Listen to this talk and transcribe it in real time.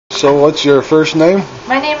So what's your first name?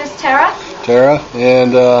 My name is Terra. Terra,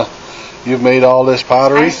 and you've made all this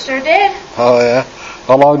pottery? I sure did. Oh yeah.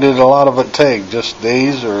 How long did a lot of it take? Just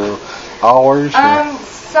days or hours?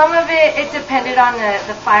 Some of it depended on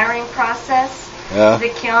the firing process. Yeah. The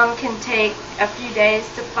kiln can take a few days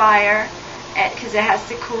to fire because it has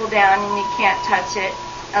to cool down and you can't touch it.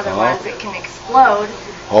 Otherwise it can explode.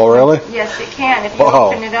 Oh really? Yes, it can. If you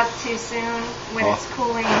open it up too soon when it's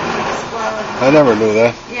cooling, it can explode. I never knew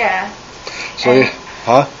that. Yeah. So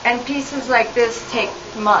and pieces like this take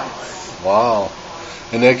months. Wow.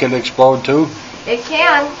 And they can explode too? It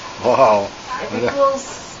can. Wow. If it cools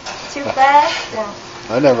too fast.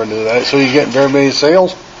 I never knew that. So you getting very many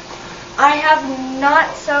sales? I have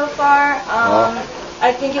not so far.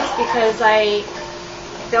 I think it's because I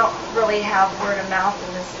don't really have word of mouth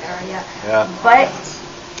in this area. Yeah. But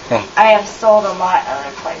I have sold a lot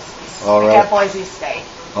other places. All right. Like at Boise State.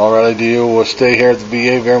 Alrighty. Do you stay here at the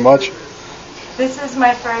VA very much? This is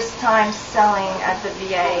my first time selling at the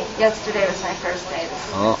VA. Yesterday was my first day. This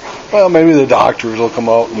is my second day. Well, maybe the doctors will come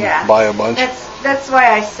out and buy a bunch. That's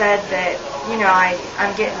why I said that,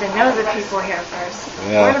 I'm getting to know the people here first.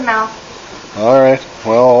 Yeah. Word of mouth. All right.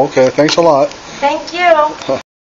 Well, okay. Thanks a lot. Thank you.